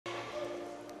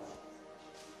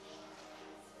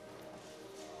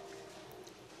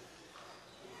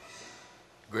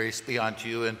Grace be unto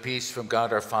you and peace from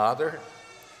God our Father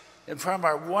and from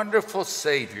our wonderful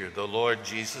Savior, the Lord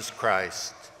Jesus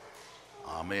Christ.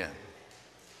 Amen.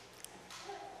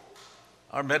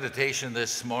 Our meditation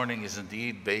this morning is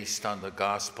indeed based on the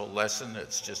gospel lesson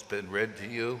that's just been read to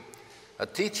you, a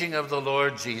teaching of the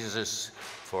Lord Jesus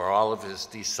for all of his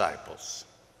disciples.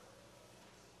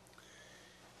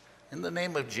 In the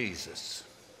name of Jesus.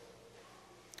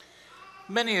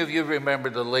 Many of you remember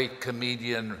the late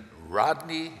comedian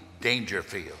Rodney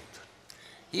Dangerfield.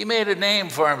 He made a name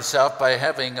for himself by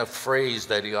having a phrase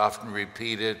that he often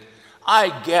repeated,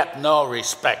 "I get no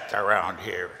respect around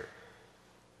here."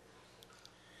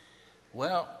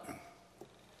 Well,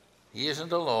 he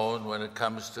isn't alone when it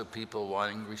comes to people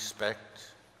wanting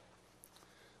respect.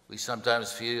 We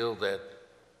sometimes feel that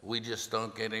we just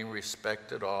don't get any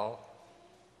respect at all.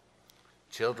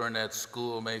 Children at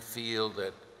school may feel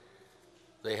that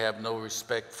they have no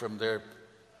respect from their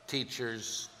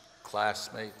teachers,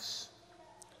 classmates.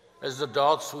 As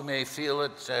adults, we may feel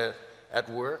it at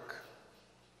work,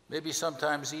 maybe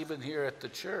sometimes even here at the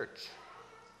church,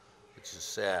 which is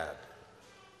sad.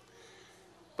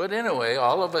 But anyway,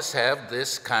 all of us have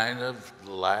this kind of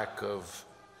lack of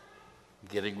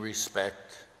getting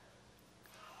respect.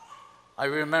 I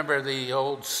remember the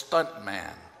old stunt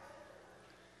man,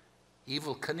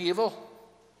 Evel Knievel.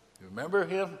 You remember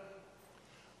him?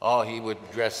 Oh, he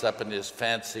would dress up in his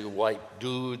fancy white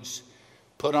dudes,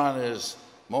 put on his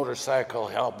motorcycle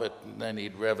helmet, and then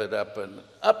he'd rev it up, and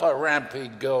up a ramp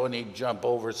he'd go, and he'd jump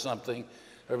over something.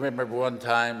 I remember one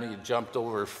time he jumped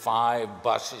over 5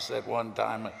 buses at one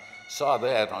time. I saw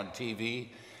that on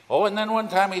TV. Oh, and then one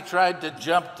time he tried to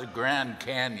jump the Grand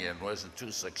Canyon. Wasn't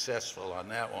too successful on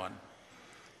that one.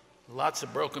 Lots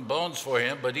of broken bones for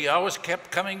him, but he always kept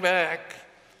coming back.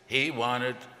 He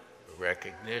wanted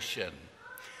recognition.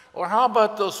 Or how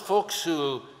about those folks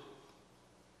who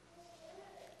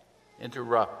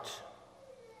interrupt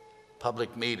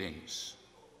public meetings,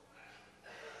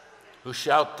 who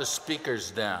shout the speakers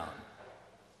down?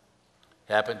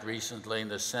 Happened recently in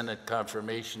the Senate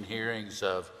confirmation hearings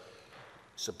of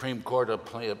Supreme Court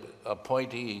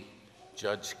appointee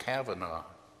Judge Kavanaugh.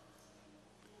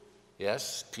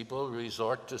 Yes, people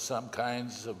resort to some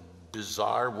kinds of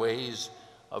bizarre ways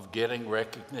of getting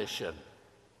recognition.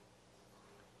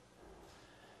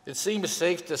 It seems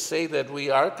safe to say that we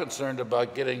are concerned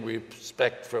about getting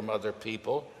respect from other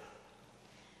people.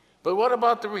 But what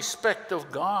about the respect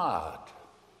of God?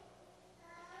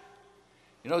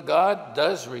 You know, God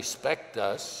does respect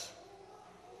us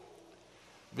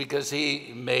because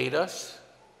he made us,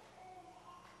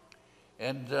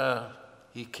 and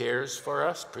he cares for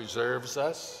us, preserves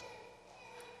us.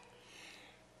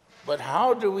 But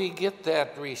how do we get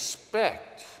that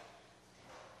respect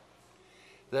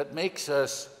that makes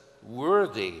us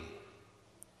worthy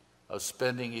of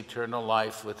spending eternal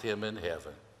life with him in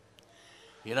heaven?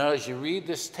 You know, as you read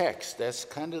this text, that's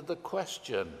kind of the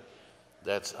question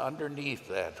that's underneath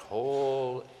that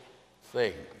whole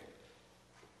thing.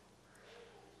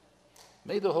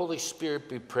 May the Holy Spirit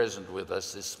be present with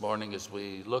us this morning as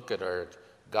we look at our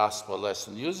gospel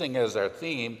lesson, using as our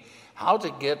theme, how to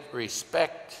get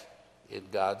respect in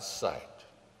God's sight.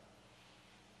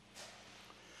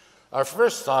 Our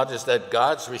first thought is that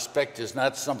God's respect is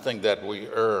not something that we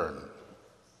earn.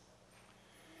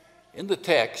 In the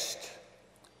text,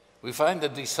 we find the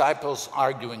disciples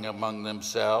arguing among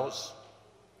themselves.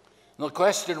 And the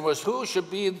question was, who should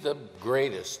be the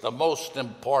greatest, the most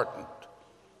important,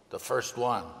 the first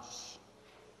ones?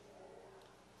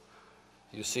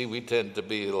 You see, we tend to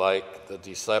be like the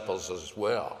disciples as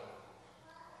well.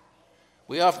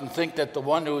 We often think that the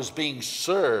one who is being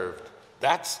served,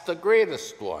 that's the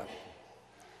greatest one.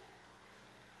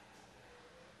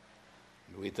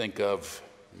 We think of,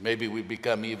 maybe we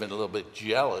become even a little bit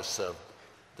jealous of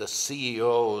the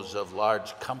CEOs of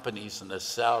large companies and the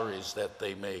salaries that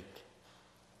they make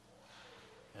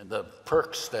and the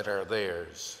perks that are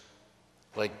theirs,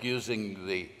 like using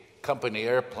the company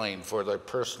airplane for their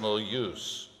personal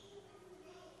use.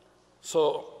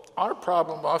 So our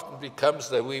problem often becomes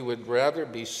that we would rather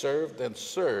be served than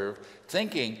serve,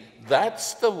 thinking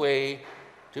that's the way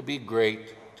to be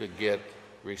great, to get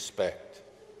respect.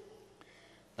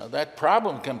 Now, that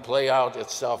problem can play out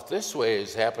itself this way,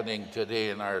 is happening today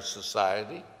in our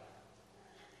society.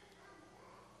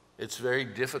 It's very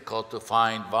difficult to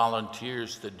find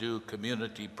volunteers to do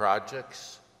community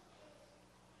projects.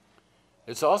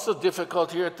 It's also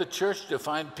difficult here at the church to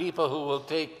find people who will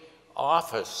take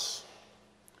office,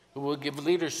 who will give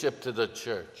leadership to the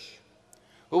church,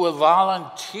 who will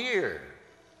volunteer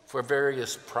for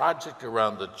various projects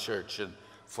around the church and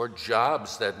for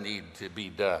jobs that need to be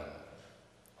done.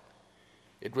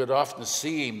 It would often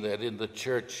seem that in the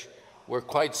church we're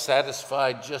quite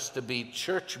satisfied just to be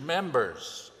church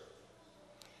members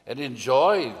and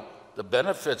enjoy the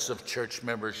benefits of church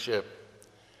membership.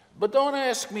 But don't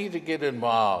ask me to get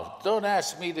involved. Don't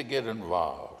ask me to get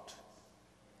involved.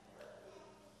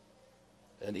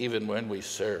 And even when we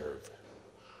serve,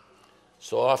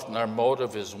 so often our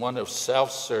motive is one of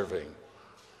self-serving.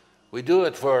 We do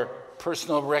it for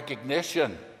personal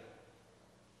recognition,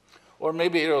 or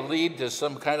maybe it'll lead to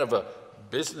some kind of a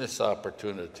business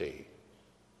opportunity.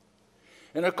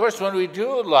 And of course, when we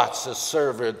do lots of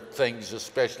servant things,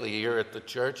 especially here at the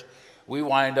church, we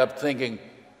wind up thinking,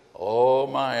 oh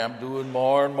my, I'm doing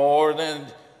more and more than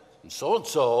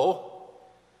so-and-so.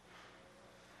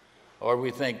 Or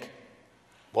we think,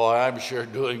 boy, I'm sure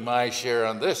doing my share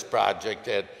on this project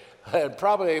and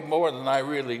probably more than I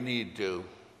really need to.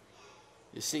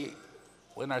 You see,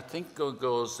 when our thinking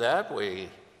goes that way,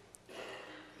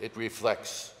 it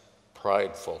reflects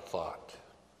prideful thought.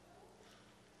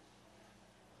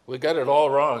 We got it all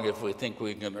wrong if we think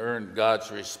we can earn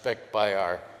God's respect by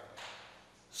our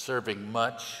serving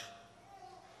much,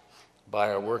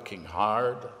 by our working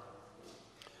hard.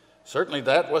 Certainly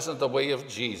that wasn't the way of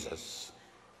Jesus.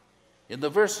 In the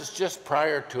verses just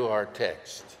prior to our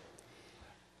text,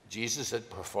 Jesus had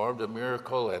performed a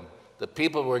miracle and the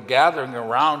people were gathering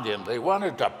around him. They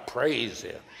wanted to praise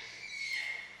him.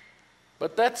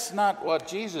 But that's not what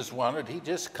Jesus wanted. He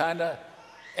just kind of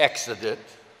exited.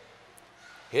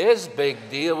 His big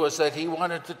deal was that he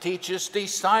wanted to teach his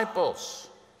disciples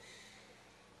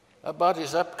about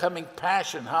his upcoming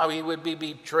passion, how he would be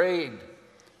betrayed,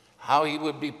 how he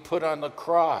would be put on the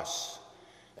cross,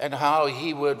 and how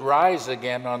he would rise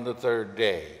again on the third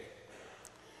day.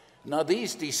 Now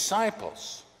these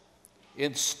disciples,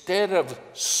 instead of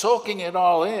soaking it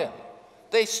all in,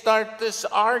 they start this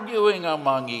arguing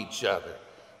among each other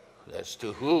as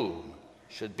to whom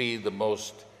should be the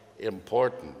most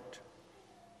important.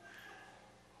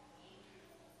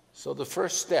 So the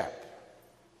first step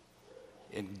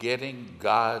in getting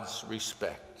God's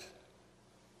respect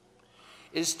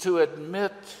is to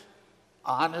admit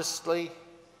honestly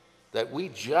that we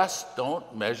just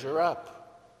don't measure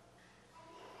up.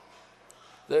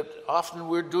 That often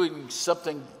we're doing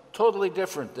something totally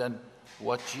different than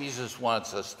what Jesus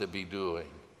wants us to be doing.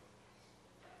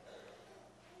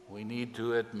 We need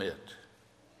to admit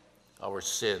our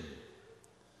sin,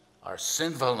 our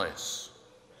sinfulness.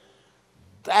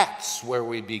 That's where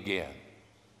we begin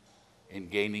in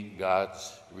gaining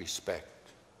God's respect.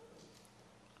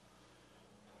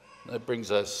 That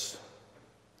brings us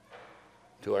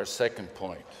to our second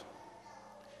point.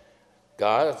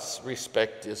 God's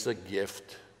respect is a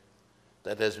gift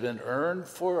that has been earned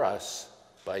for us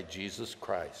by Jesus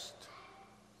Christ.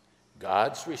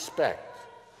 God's respect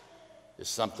is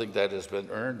something that has been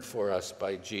earned for us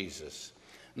by Jesus.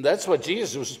 And that's what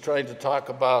Jesus was trying to talk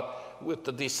about with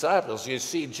the disciples. You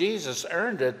see, Jesus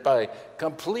earned it by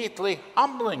completely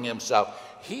humbling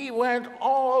himself. He went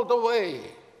all the way.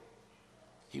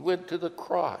 He went to the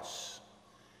cross.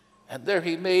 And there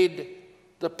he made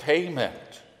the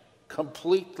payment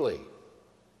completely.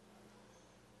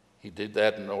 He did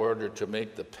that in order to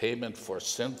make the payment for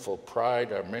sinful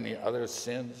pride or many other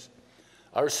sins.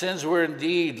 Our sins were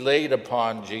indeed laid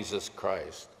upon Jesus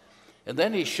Christ. And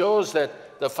then he shows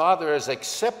that the Father has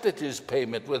accepted his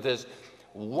payment with his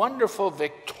wonderful,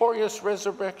 victorious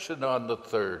resurrection on the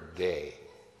third day.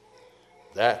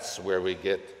 That's where we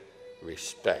get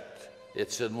respect.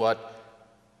 It's in what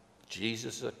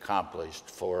Jesus accomplished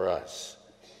for us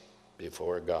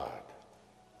before God.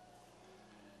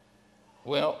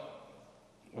 Well,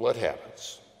 what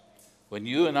happens? When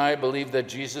you and I believe that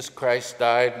Jesus Christ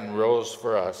died and rose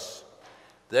for us,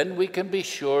 then we can be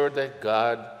sure that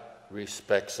God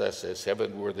respects us as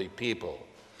heaven-worthy people.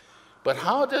 But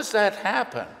how does that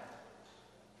happen?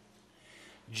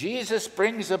 Jesus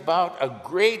brings about a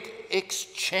great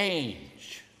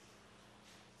exchange.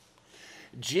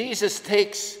 Jesus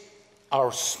takes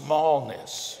our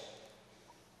smallness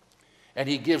and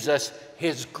he gives us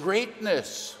his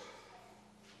greatness.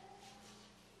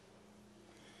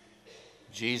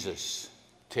 Jesus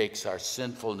takes our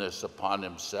sinfulness upon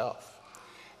himself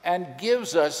and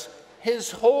gives us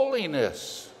his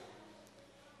holiness.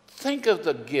 Think of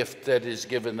the gift that is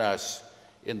given us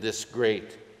in this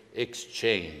great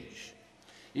exchange.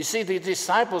 You see, the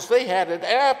disciples, they had it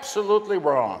absolutely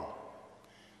wrong.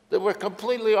 They were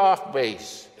completely off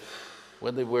base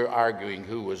when they were arguing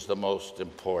who was the most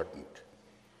important.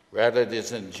 Rather, it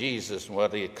is in Jesus and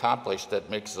what he accomplished that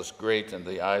makes us great in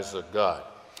the eyes of God.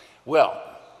 Well,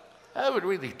 I haven't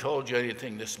really told you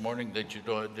anything this morning that you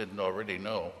didn't already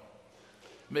know.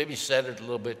 maybe said it a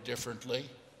little bit differently.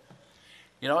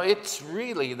 You know, it's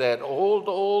really that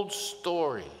old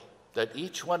story that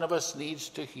each one of us needs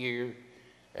to hear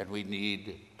and we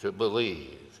need to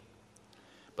believe.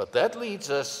 But that leads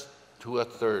us to a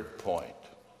third point.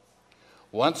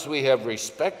 Once we have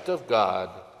respect of God,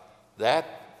 that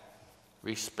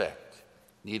respect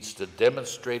needs to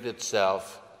demonstrate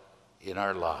itself in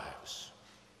our lives.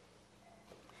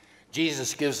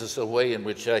 Jesus gives us a way in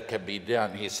which that can be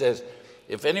done. He says,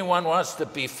 if anyone wants to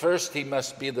be first, he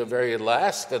must be the very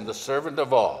last and the servant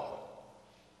of all.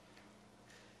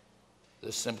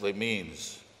 This simply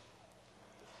means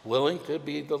willing to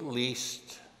be the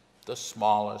least, the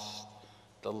smallest,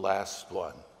 the last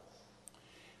one,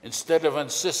 instead of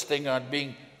insisting on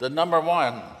being the number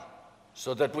one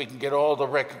so that we can get all the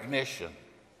recognition.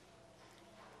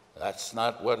 That's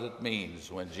not what it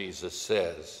means when Jesus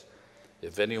says,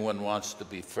 if anyone wants to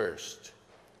be first,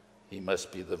 he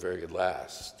must be the very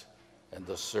last and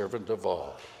the servant of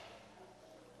all.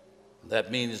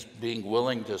 That means being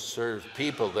willing to serve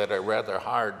people that are rather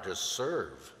hard to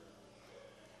serve.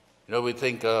 You know, we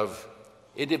think of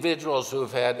individuals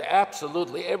who've had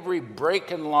absolutely every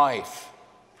break in life,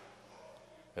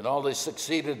 and all they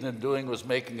succeeded in doing was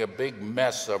making a big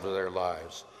mess of their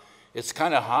lives. It's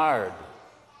kind of hard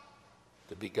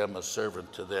to become a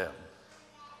servant to them.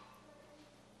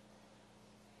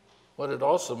 What it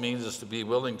also means is to be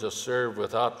willing to serve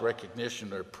without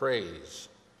recognition or praise,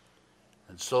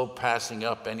 and so passing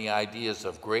up any ideas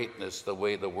of greatness the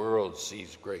way the world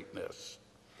sees greatness.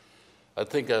 I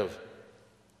think of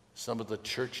some of the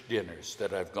church dinners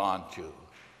that I've gone to,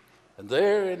 and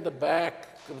there in the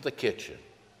back of the kitchen,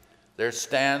 there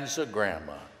stands a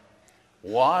grandma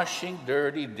washing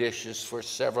dirty dishes for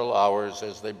several hours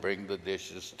as they bring the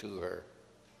dishes to her.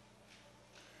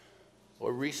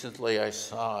 Or recently I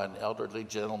saw an elderly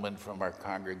gentleman from our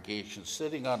congregation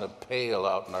sitting on a pail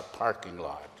out in our parking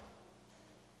lot,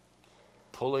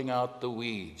 pulling out the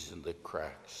weeds in the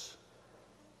cracks.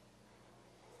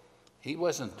 He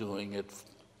wasn't doing it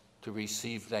to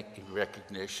receive that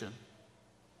recognition.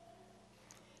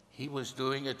 He was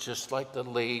doing it just like the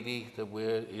lady that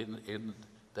we're in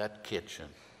that kitchen,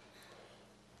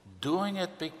 doing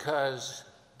it because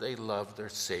they love their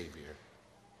Savior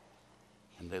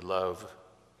and they love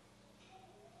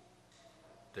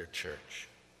their church.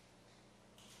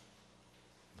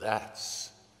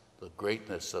 That's the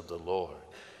greatness of the Lord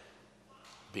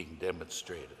being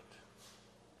demonstrated.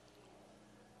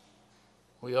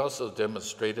 We also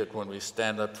demonstrate it when we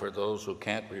stand up for those who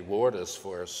can't reward us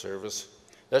for our service.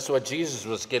 That's what Jesus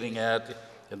was getting at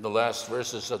in the last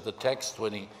verses of the text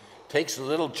when he takes a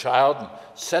little child and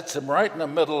sets him right in the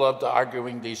middle of the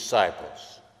arguing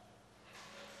disciples.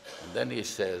 And then he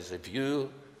says, if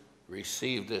you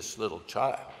receive this little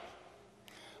child,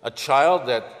 a child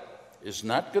that is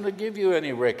not going to give you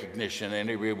any recognition,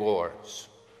 any rewards,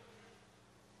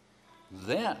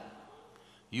 then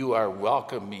you are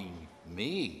welcoming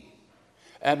me.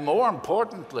 And more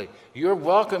importantly, you're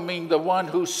welcoming the one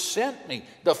who sent me,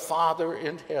 the Father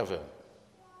in heaven.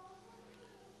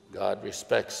 God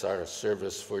respects our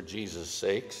service for Jesus'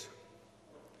 sakes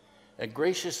and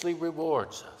graciously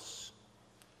rewards us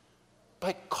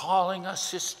by calling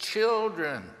us his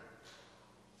children.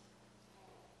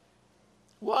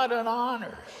 What an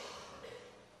honor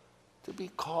to be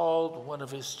called one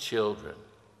of his children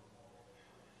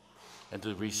and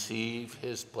to receive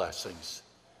his blessings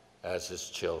as his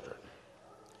children.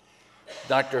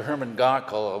 Dr. Herman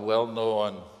Gockel, a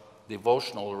well-known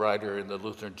devotional writer in the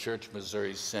Lutheran Church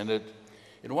Missouri Synod,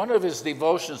 in one of his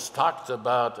devotions talked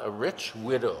about a rich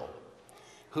widow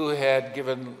who had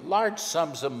given large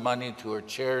sums of money to her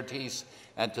charities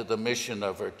and to the mission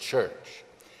of her church.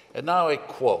 And now I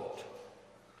quote,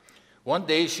 one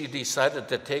day she decided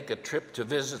to take a trip to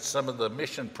visit some of the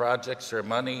mission projects her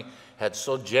money had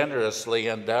so generously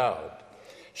endowed.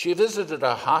 She visited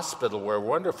a hospital where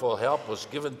wonderful help was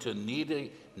given to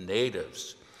needy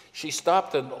natives. She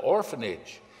stopped an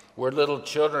orphanage where little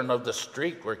children of the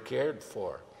street were cared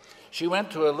for. She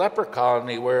went to a leper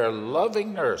colony where a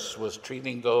loving nurse was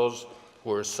treating those who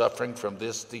were suffering from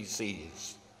this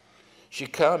disease. She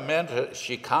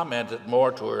commented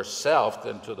more to herself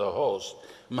than to the host.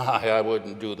 My, I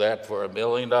wouldn't do that for $1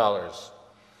 million.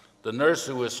 The nurse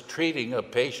who was treating a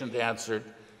patient answered,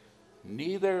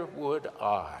 neither would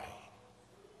I.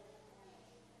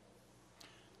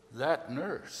 That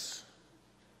nurse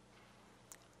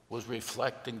was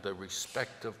reflecting the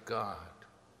respect of God.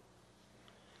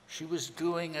 She was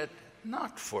doing it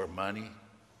not for money.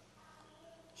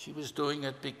 She was doing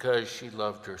it because she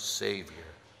loved her Savior.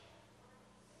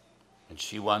 And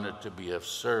she wanted to be of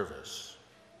service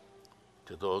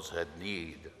to those who had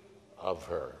need of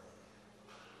her.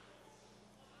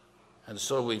 And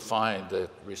so we find that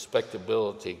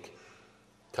respectability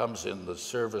comes in the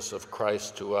service of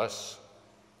Christ to us,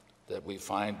 that we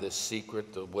find this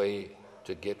secret, the way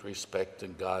to get respect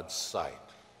in God's sight.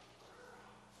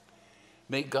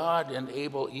 May God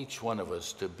enable each one of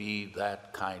us to be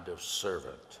that kind of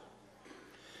servant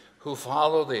who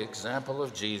follow the example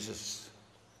of Jesus,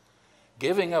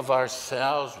 giving of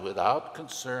ourselves without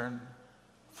concern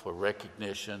for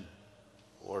recognition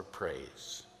or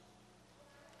praise.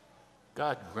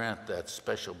 God grant that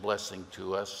special blessing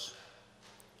to us.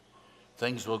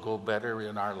 Things will go better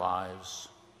in our lives,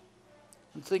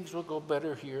 and things will go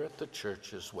better here at the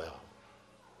church as well.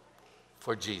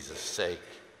 For Jesus' sake,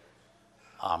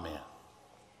 amen.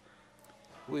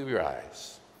 We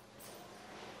rise.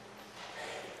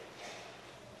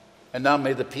 And now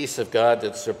may the peace of God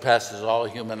that surpasses all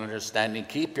human understanding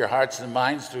keep your hearts and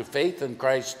minds through faith in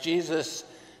Christ Jesus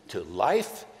to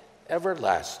life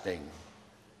everlasting.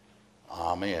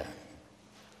 Amen.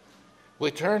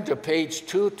 We turn to page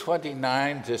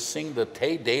 229 to sing the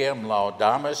Te Deum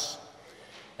Laudamus,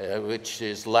 which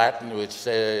is Latin, which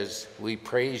says, "We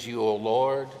praise you, O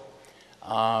Lord."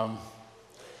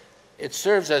 It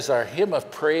serves as our hymn of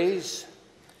praise,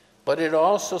 but it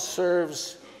also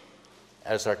serves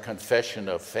as our confession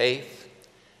of faith.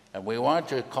 And we want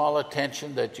to call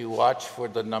attention that you watch for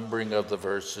the numbering of the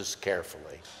verses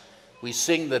carefully. We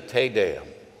sing the Te Deum.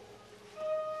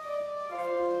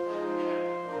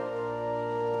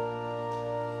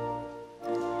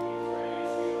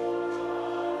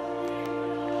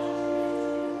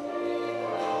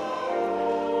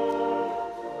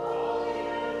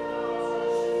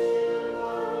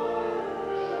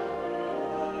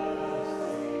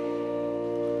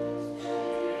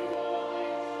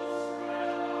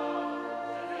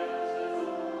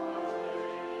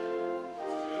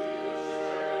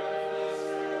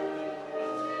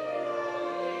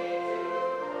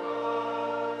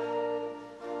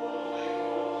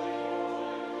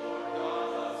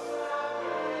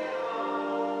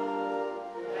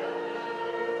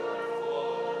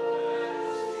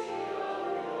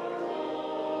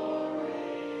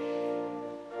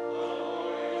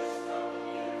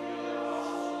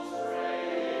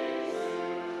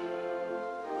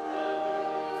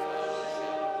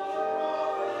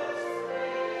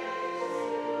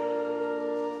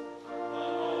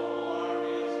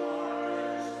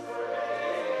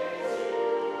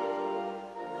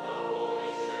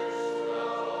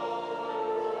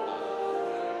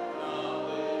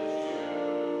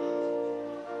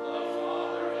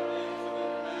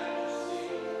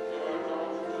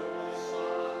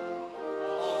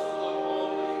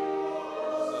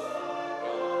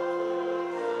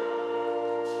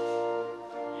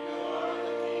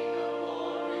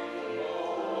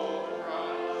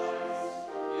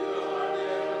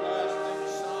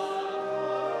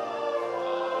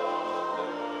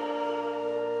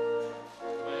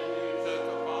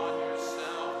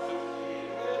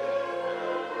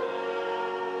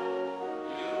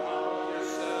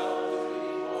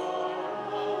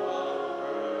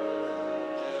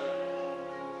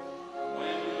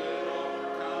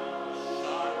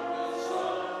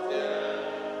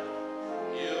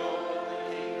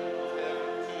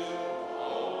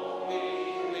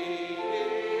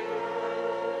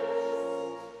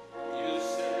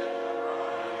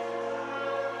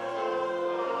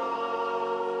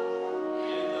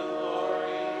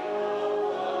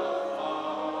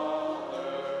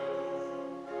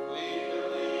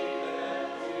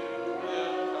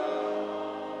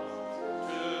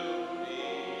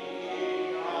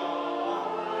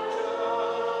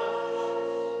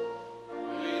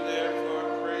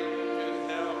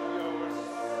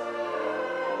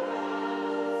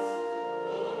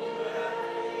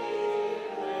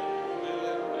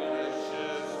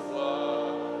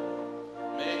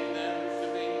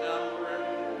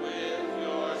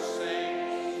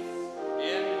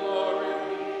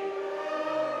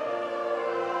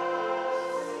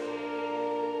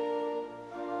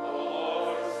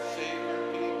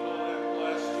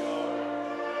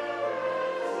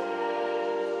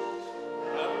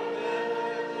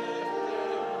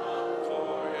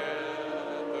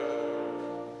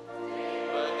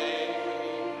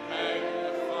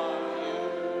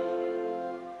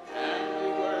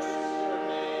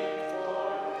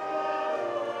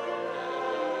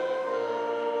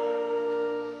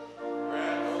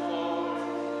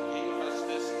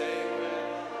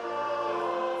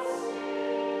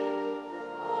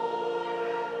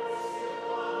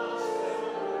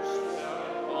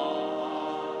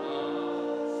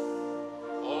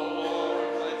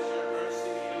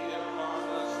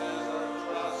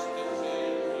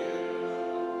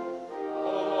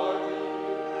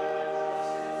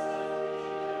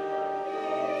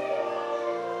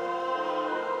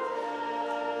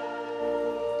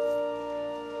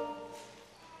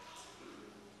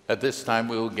 At this time,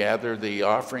 we will gather the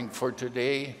offering for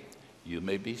today. You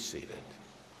may be seated.